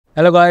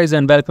Hello guys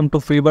and welcome to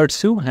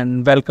Word2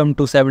 and welcome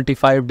to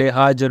 75-day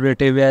Hard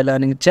Generative AI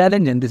Learning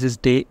Challenge, and this is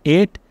day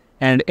 8,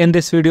 and in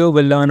this video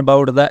we'll learn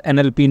about the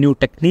NLP new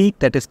technique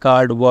that is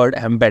called Word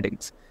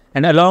Embeddings.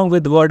 And along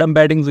with Word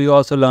Embeddings we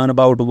also learn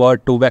about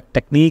Word2Vec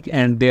technique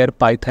and their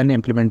Python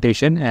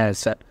implementation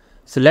as well.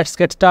 So let's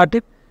get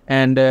started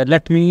and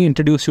let me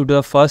introduce you to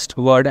the first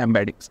Word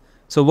Embeddings.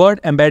 So Word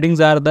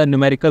Embeddings are the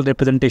numerical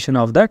representation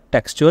of the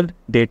textual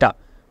data.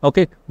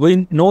 Okay,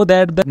 we know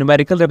that the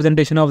numerical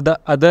representation of the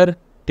other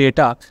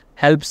data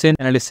helps in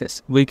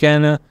analysis. We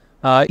can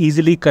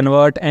easily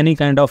convert any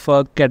kind of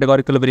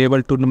categorical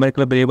variable to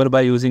numerical variable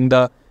by using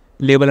the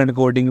label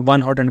encoding,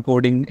 one-hot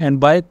encoding, and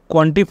by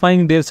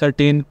quantifying their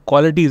certain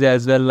qualities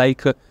as well,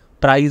 like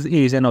price,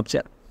 age, and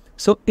object.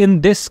 So in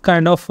this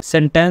kind of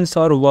sentence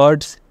or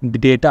words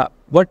data,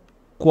 what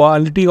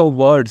quality of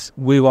words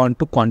we want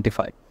to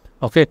quantify?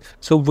 Okay,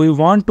 so we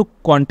want to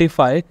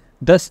quantify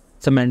the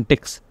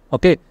semantics.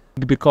 Okay,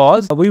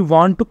 because we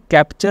want to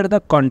capture the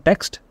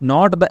context,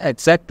 not the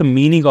exact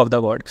meaning of the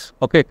word.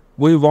 Okay,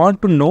 we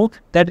want to know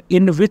that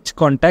in which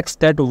context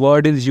that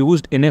word is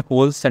used in a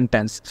whole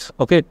sentence.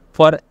 Okay,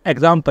 for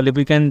example, if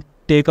we can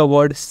take a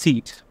word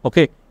see.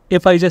 Okay,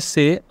 if I just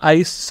say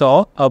I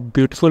saw a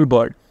beautiful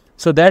bird,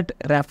 so that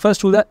refers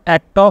to the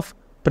act of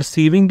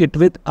perceiving it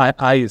with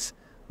eyes.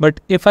 But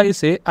if I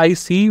say I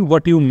see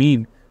what you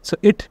mean, so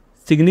it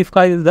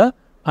signifies the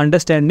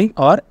understanding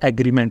or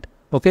agreement.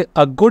 Okay,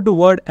 a good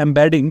word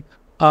embedding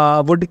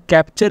would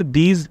capture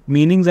these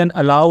meanings and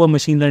allow a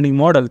machine learning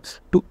model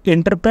to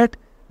interpret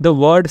the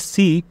word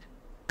see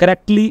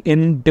correctly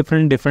in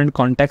different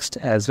contexts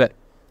as well.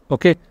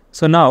 Okay,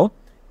 so now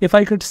if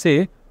I could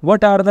say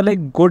what are the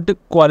good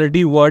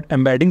quality word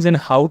embeddings and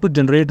how to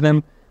generate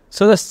them.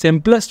 So the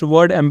simplest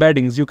word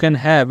embeddings you can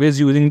have is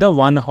using the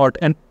one-hot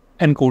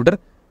encoder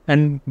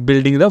and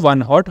building the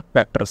one-hot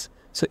vectors.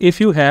 So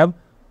if you have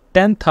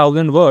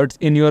 10,000 words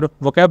in your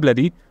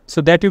vocabulary, so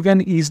that you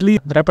can easily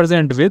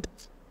represent with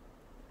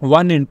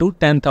 1 into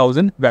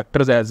 10,000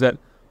 vectors as well.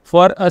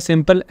 For a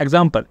simple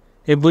example,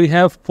 if we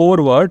have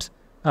 4 words,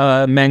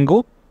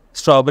 mango,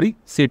 strawberry,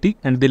 city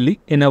and Delhi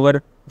in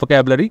our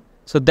vocabulary,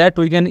 so that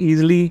we can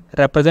easily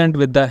represent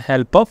with the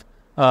help of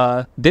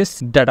this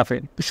data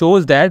frame.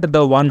 Shows that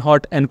the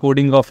one-hot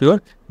encoding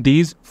of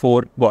these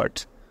 4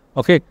 words.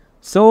 Okay,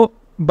 so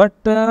but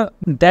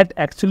that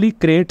actually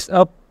creates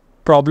a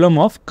problem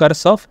of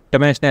curse of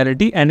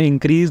dimensionality and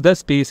increase the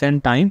space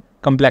and time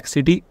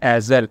complexity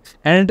as well.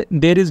 And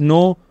there is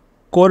no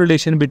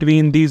correlation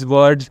between these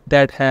words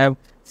that have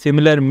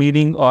similar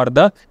meaning or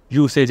the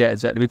usage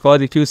as well.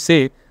 Because if you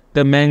say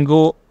the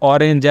mango,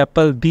 orange,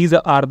 apple, these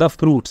are the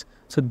fruits,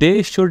 so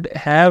they should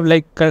have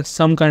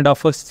some kind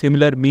of a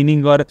similar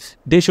meaning, or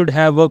they should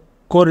have a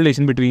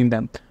correlation between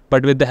them.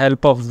 But with the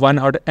help of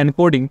one-hot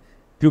encoding,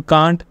 you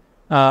can't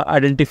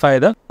identify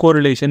the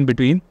correlation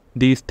between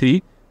these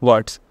 3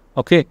 words.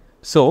 Okay,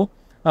 so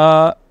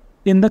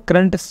in the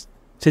current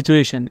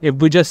situation, if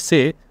we just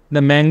say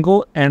the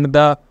mango and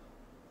the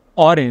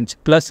orange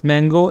plus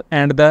mango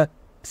and the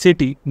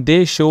city,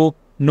 they show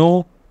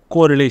no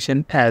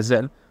correlation as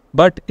well.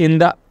 But in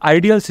the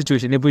ideal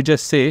situation, if we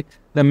just say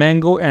the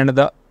mango and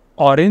the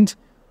orange,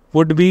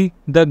 would be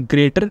the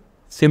greater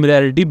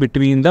similarity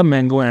between the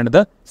mango and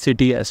the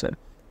city as well.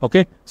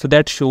 Okay, so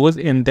that shows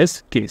in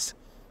this case.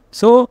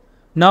 So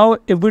now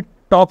if we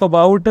talk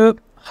about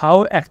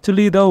how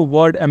actually the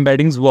word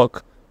embeddings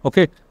work.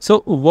 Okay,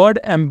 so word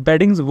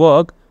embeddings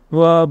work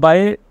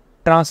by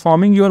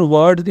transforming your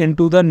words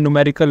into the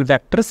numerical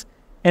vectors,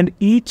 and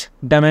each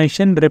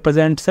dimension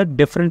represents a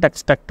different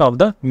aspect of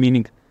the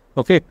meaning.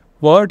 Okay,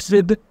 words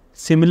with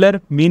similar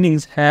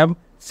meanings have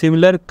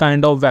similar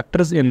kind of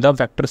vectors in the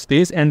vector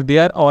space, and they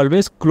are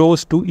always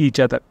close to each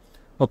other.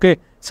 Okay,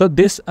 so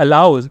this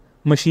allows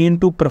machine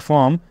to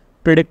perform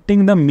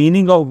predicting the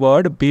meaning of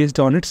word based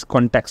on its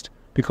context,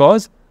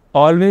 because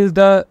always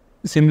the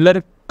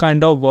similar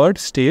kind of word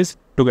stays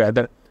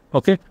together.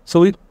 Okay,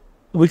 so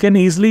we can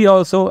easily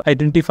also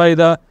identify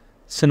the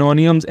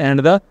synonyms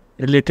and the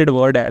related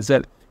word as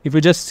well. If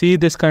you just see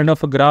this kind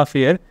of a graph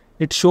here,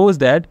 it shows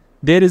that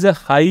there is a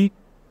high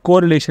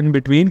correlation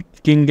between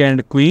king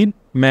and queen,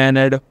 man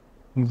and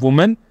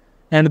woman,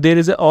 and there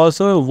is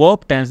also a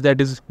verb tense,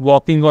 that is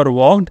walking or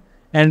walked,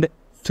 and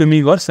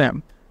swimming or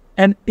swam.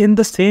 And in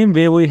the same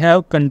way we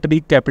have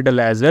country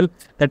capital as well,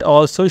 that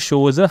also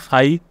shows a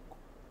high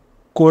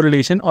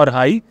correlation or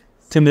high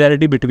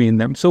similarity between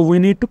them. So we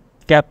need to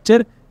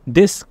capture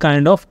this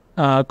kind of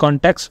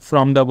context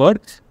from the word,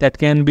 that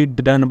can be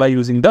done by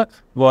using the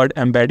word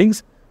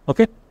embeddings.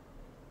 Okay,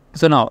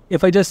 so now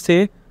if I just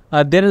say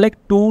there are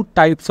 2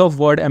 types of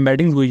word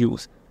embeddings we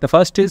use. The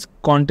first is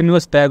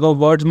Continuous Bag of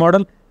Words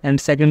model,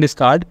 and second is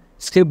called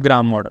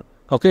skipgram model.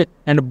 Okay,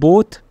 and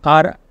both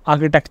are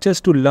architectures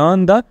to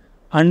learn the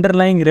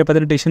underlying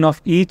representation of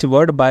each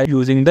word by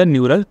using the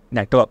neural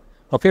network.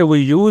 Okay, we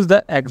use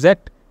the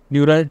exact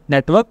neural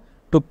network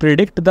to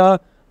predict the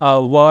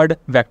word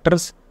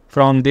vectors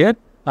from their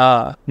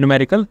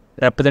numerical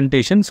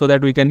representation, so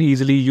that we can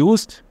easily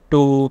use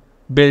to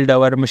build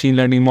our machine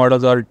learning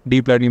models or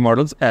deep learning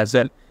models as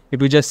well.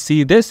 if you just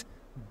see this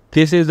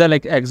is the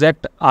like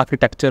exact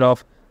architecture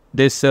of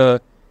this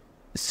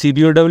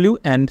CBOW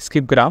and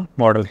skipgram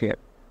model here.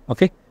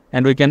 Okay,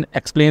 and we can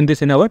explain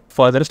this in our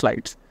further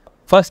slides.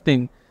 First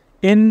thing,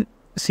 in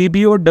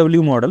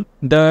CBOW model,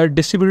 the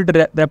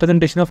distributed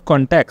representation of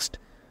context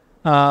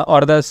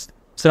or the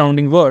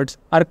surrounding words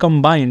are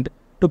combined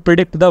to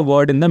predict the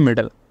word in the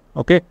middle.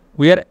 Okay,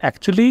 we are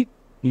actually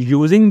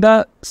using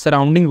the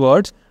surrounding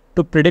words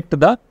to predict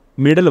the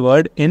middle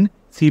word in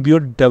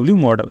CBOW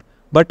model.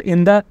 But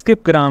in the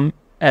skipgram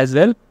as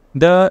well,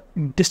 the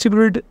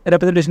distributed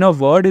representation of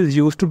word is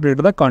used to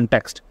predict the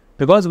context,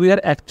 because we are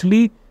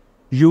actually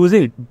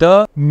using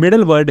the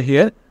middle word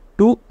here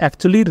to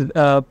actually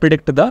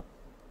predict the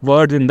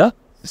words in the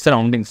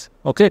surroundings.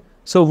 Okay,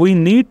 so we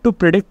need to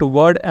predict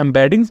word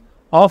embeddings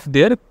of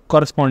their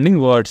corresponding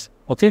words.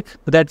 Okay,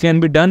 so that can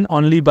be done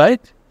only by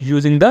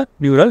using the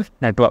neural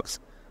networks.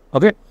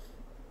 Okay,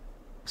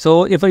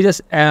 so if I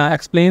just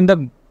explain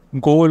the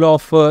goal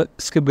of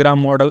skipgram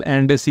model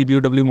and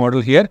CBOW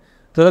model here.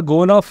 So the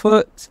goal of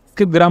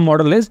skipgram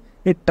model is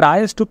it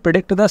tries to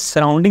predict the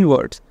surrounding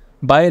words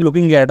by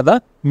looking at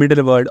the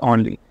middle word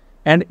only.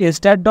 And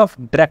instead of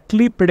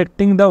directly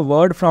predicting the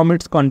word from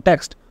its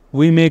context,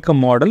 we make a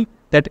model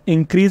that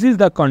increases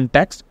the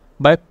context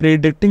by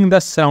predicting the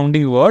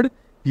surrounding word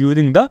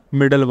using the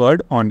middle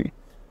word only.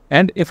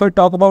 And if I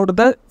talk about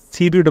the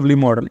CBOW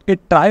model, it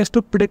tries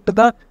to predict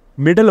the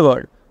middle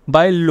word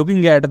by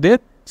looking at their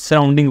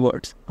surrounding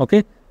words.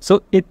 Okay,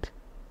 so it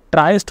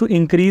tries to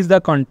increase the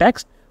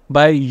context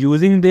by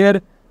using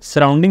their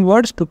surrounding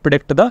words to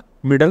predict the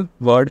middle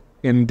word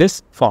in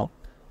this form.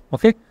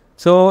 Okay,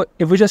 so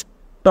if we just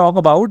talk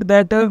about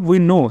that, we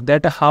know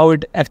that how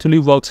it actually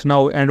works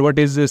now and what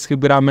is the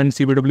skipgram and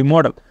CBOW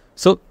model.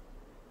 So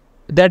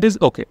that is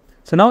okay.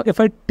 So now if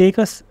I take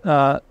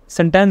a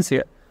sentence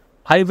here,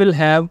 I will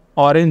have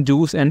orange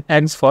juice and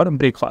eggs for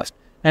breakfast,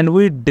 and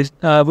we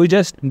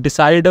just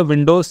decide a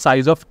window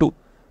size of 2.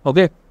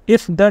 Okay,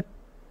 if the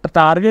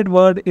target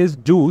word is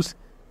juice,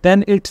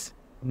 then its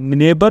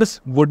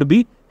neighbors would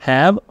be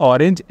have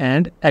orange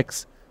and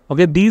eggs.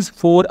 Okay, these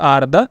 4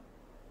 are the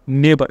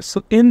neighbors.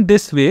 So in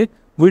this way,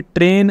 we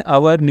train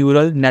our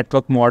neural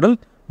network model.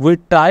 We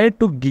try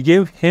to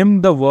give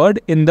him the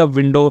word in the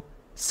window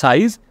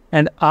size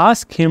and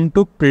ask him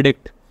to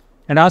predict.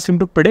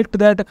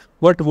 that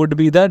what would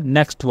be the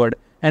next word.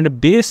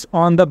 And based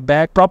on the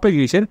back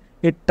propagation,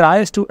 it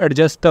tries to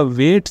adjust the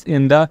weights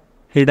in the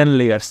hidden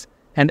layers.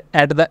 And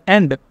at the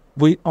end,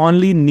 we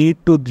only need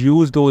to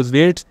use those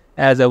weights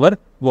as our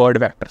word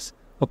vectors.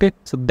 Okay,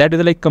 so that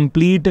is like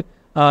complete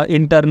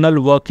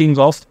internal workings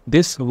of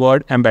this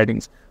word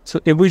embeddings. So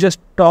if we just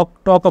talk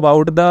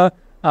about the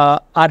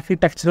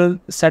architectural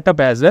setup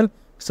as well.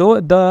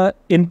 So the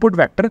input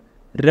vector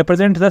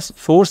represents the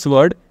source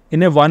word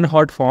in a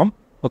one-hot form.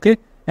 Okay,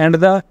 and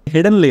the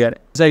hidden layer,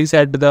 as I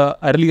said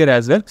earlier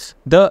as well,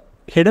 the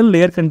hidden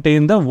layer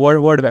contains the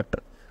word vector.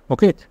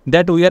 Okay,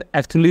 that we are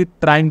actually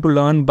trying to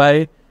learn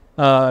by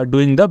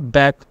doing the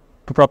back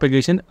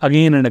propagation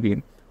again and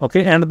again.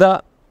 Okay, and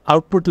the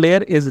output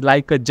layer is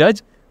like a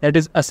judge that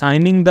is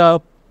assigning the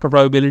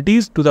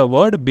probabilities to the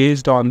word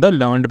based on the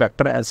learned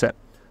vector as well.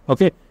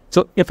 Okay,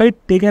 so if I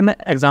take an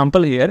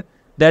example here,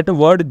 that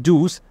word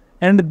juice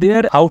and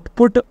their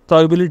output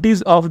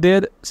probabilities of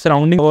their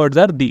surrounding words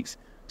are these.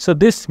 So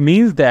this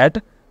means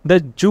that the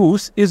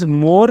juice is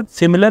more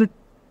similar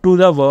to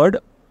the word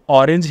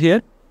orange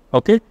here.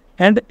 Okay,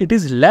 and it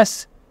is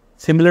less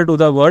similar to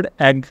the word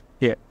egg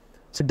here.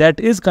 So that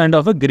is kind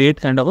of a great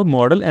kind of a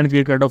model and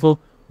great kind of a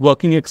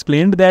working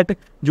explained that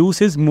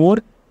juice is more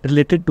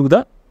related to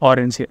the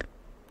orange here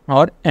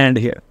or and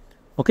here.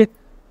 Okay,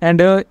 and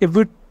if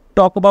we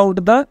talk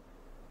about the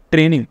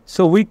training,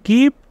 so we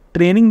keep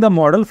training the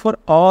model for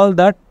all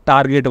the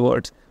target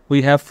words.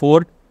 We have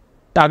 4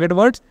 target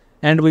words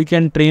and we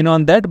can train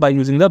on that by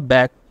using the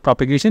back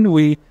propagation.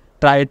 We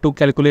try to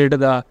calculate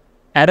the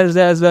errors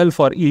as well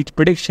for each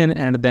prediction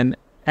and then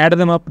add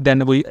them up.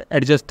 Then we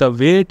adjust the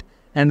weight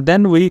and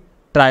then we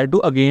try to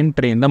again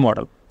train the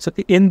model. So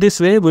in this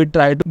way, we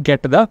try to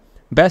get the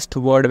best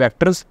word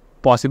vectors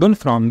possible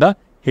from the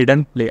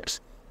hidden layers.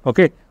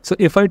 Okay, so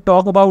if I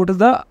talk about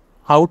the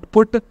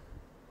output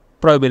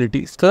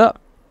probabilities, so the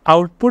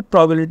output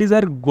probabilities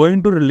are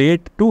going to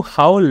relate to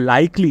how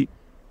likely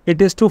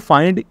it is to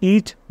find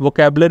each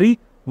vocabulary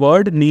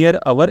word near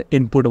our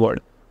input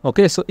word.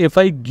 Okay, so if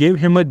I give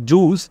him a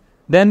juice,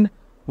 then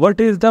what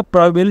is the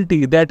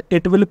probability that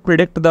it will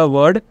predict the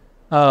word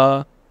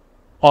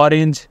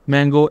orange,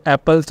 mango,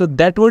 apple? So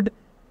that would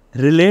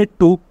relate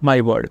to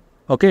my word.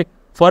 Okay,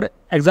 for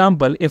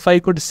example, if I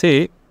could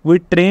say we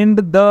trained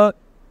the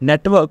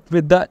network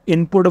with the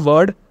input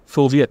word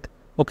Soviet.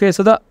 Okay,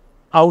 so the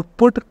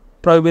output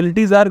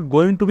probabilities are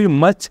going to be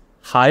much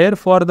higher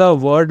for the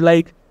word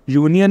like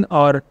union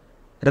or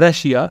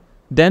Russia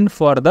than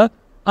for the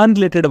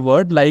unrelated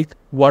word like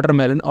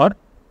watermelon or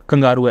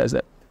kangaroo as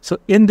well. So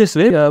in this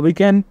way, we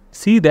can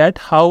see that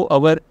how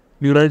our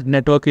neural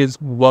network is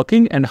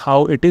working and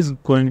how it is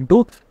going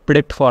to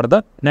predict for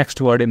the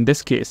next word in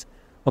this case.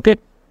 Okay.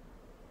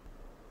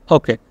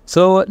 Okay,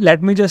 so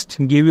let me just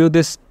give you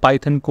this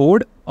Python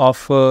code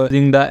of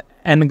using the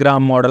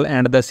n-gram model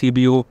and the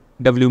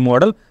CBOW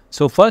model.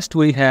 So first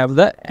we have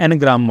the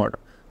n-gram model.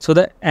 So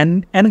the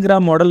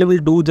n-gram model will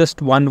do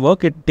just one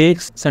work. It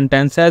takes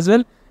sentence as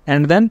well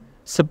and then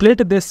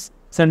split this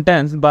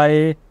sentence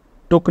by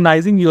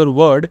tokenizing your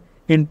word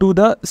into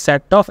the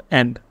set of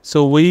n.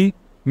 So we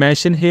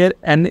mention here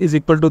n is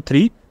equal to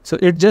 3. So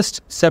it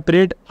just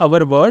separate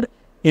our word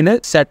in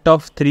a set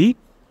of 3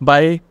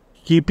 by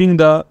keeping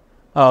the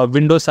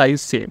window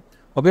size same.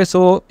 Okay,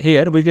 so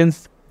here we can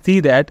see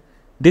that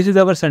this is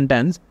our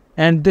sentence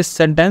and this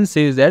sentence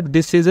says that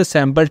this is a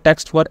sample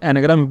text for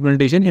anagram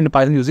implementation in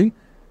Python using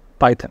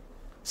Python.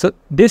 So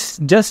this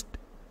just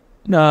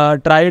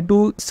try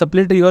to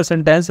split your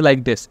sentence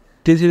like this.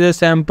 This is a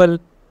sample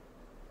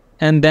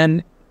and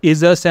then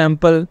is a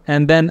sample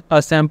and then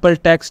a sample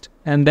text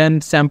and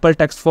then sample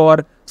text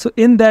for. So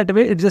in that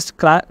way it just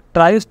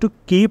tries to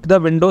keep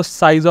the window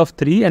size of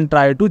 3 and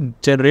try to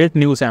generate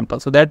new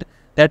samples. So that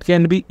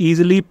can be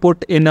easily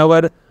put in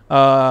our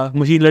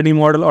machine learning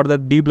model or the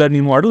deep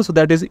learning model. So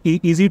that is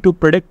easy to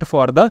predict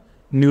for the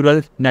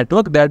neural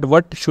network that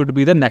what should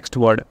be the next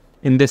word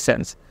in this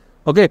sense.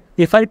 Okay,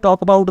 if I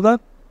talk about the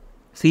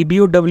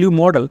CBOW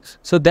model,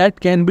 so that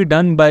can be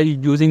done by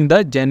using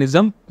the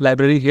Gensim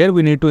library. Here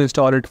we need to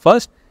install it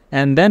first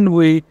and then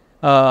we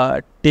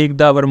take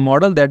our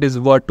model, that is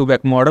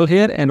Word2Vec model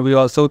here, and we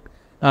also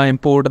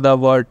import the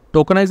word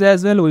tokenize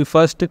as well. We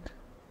first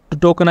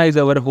tokenize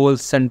our whole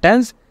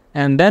sentence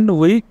and then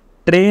we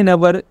train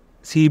our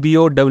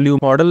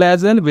CBOW model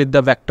as well with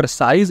the vector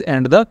size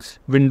and the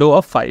window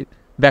of 5.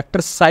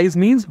 Vector size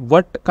means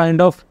what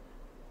kind of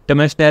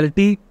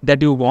dimensionality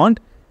that you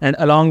want, and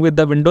along with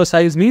the window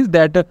size means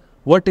that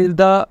what is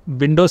the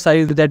window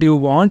size that you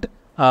want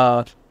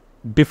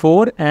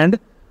before and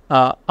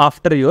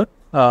after your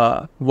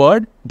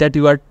word that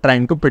you are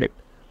trying to predict.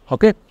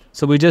 Okay,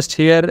 so we just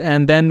here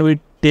and then we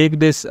take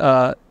this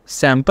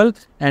sample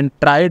and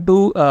try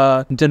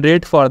to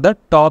generate for the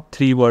top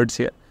 3 words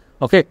here.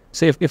 Okay,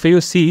 so if you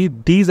see,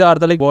 these are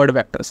the word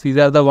vectors. These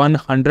are the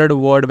 100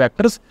 word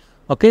vectors.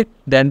 Okay,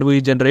 then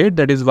we generate,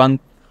 that is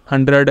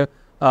 100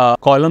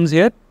 columns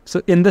here.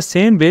 So in the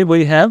same way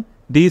we have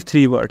these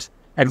 3 words,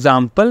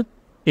 example,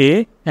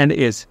 a and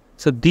is.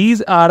 So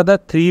these are the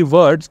 3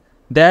 words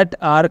that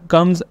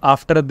comes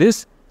after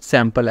this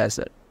sample as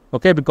well.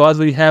 Okay, because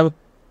we have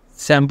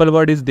sample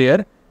word is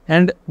there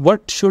and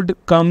what should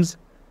comes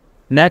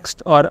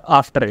next or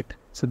after it.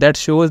 So that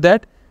shows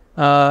that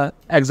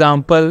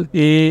example,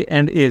 a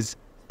and is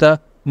the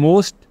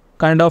most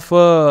kind of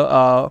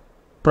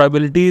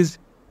probabilities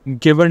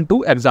given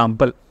to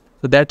example.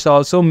 So that's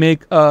also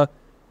make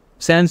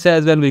sense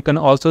as well. We can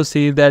also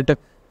see that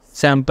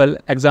sample,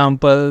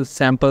 example,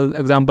 sample,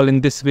 example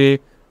in this way.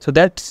 So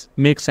that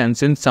makes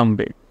sense in some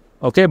way.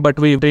 Okay, but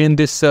we train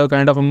this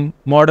kind of a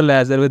model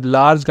as well with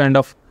large kind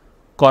of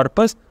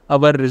corpus.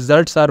 Our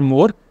results are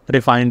more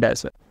refined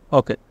as well.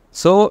 Okay,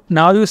 so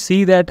now you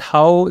see that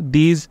how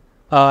these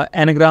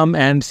anagram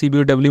and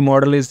CBOW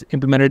model is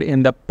implemented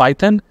in the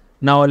Python.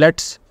 Now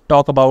let's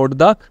talk about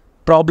the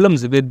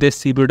problems with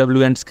this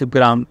CBOW and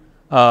skipgram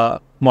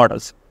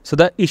models. So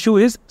the issue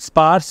is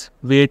sparse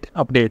weight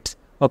updates.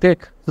 Okay,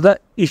 so the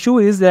issue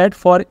is that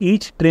for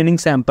each training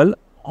sample,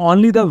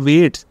 only the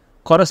weights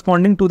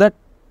corresponding to the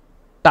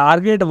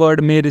target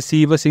word may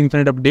receive a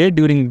significant update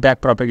during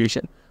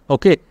backpropagation.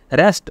 Okay,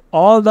 rest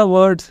all the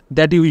words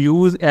that you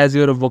use as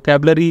your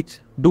vocabulary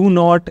do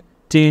not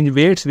change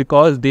weights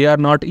because they are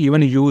not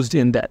even used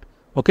in that.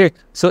 Okay,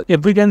 so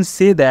if we can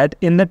say that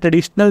in a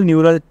traditional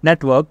neural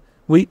network,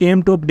 we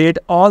aim to update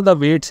all the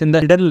weights in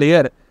the hidden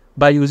layer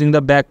by using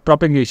the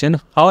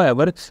backpropagation.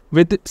 However,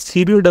 with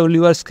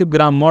CBOW or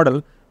skipgram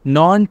model,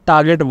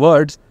 non-target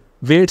words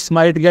weights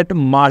might get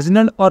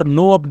marginal or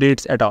no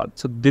updates at all.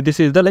 So this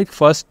is the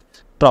first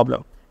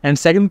problem. And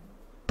second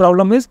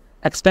problem is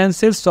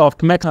expensive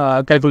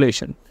softmax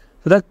calculation.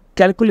 So the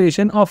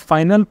calculation of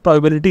final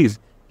probabilities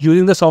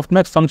using the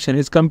softmax function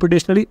is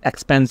computationally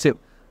expensive.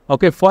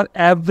 Okay, for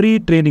every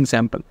training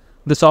sample,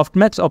 the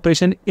softmax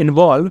operation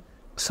involve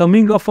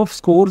summing up of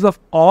scores of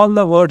all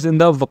the words in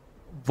the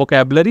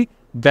vocabulary,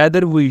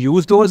 whether we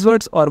use those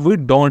words or we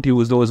don't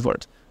use those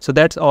words. So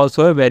that's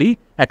also a very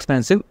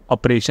expensive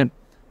operation.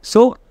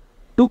 So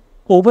to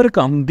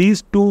overcome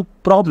these 2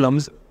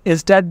 problems,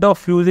 instead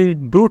of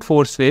using brute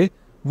force way,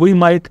 we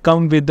might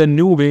come with the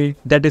new way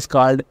that is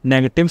called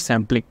negative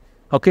sampling.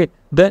 Okay,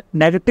 the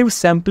negative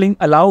sampling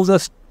allows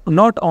us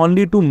not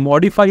only to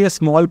modify a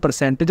small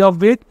percentage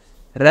of weight,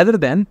 rather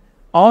than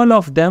all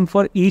of them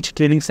for each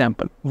training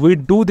sample. We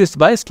do this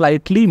by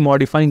slightly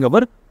modifying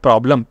our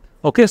problem.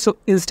 Okay, so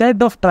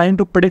instead of trying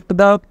to predict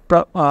the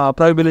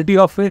probability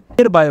of a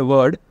nearby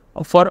word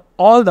for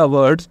all the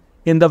words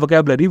in the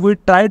vocabulary, we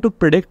try to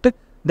predict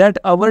that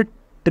our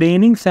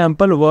training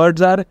sample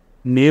words are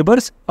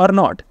neighbors or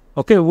not.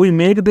 Okay, we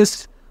make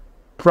this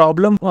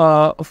problem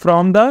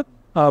from the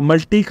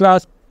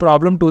multi-class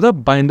problem to the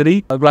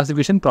binary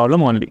classification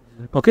problem only.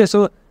 Okay,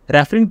 so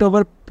referring to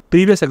our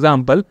previous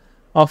example,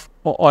 of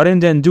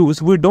orange and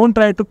juice, we don't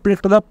try to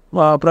predict the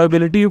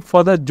probability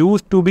for the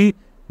juice to be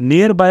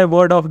nearby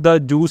word of the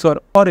juice or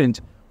orange.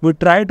 We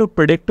try to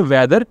predict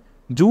whether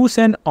juice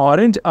and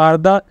orange are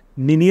the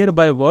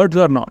nearby words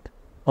or not.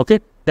 Okay,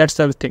 that's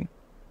the thing.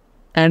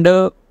 And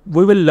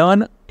we will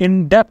learn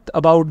in depth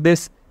about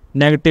this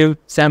negative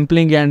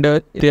sampling and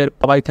their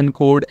Python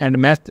code and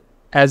math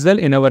as well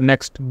in our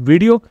next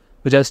video.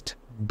 So just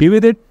be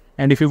with it.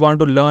 And if you want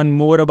to learn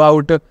more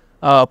about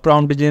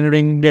prompt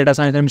engineering, data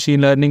science and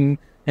machine learning,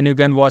 and you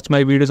can watch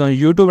my videos on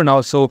YouTube and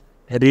also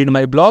read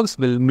my blogs.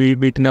 We'll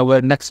meet in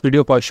our next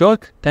video for sure.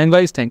 Thank you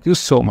guys. Thank you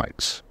so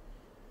much.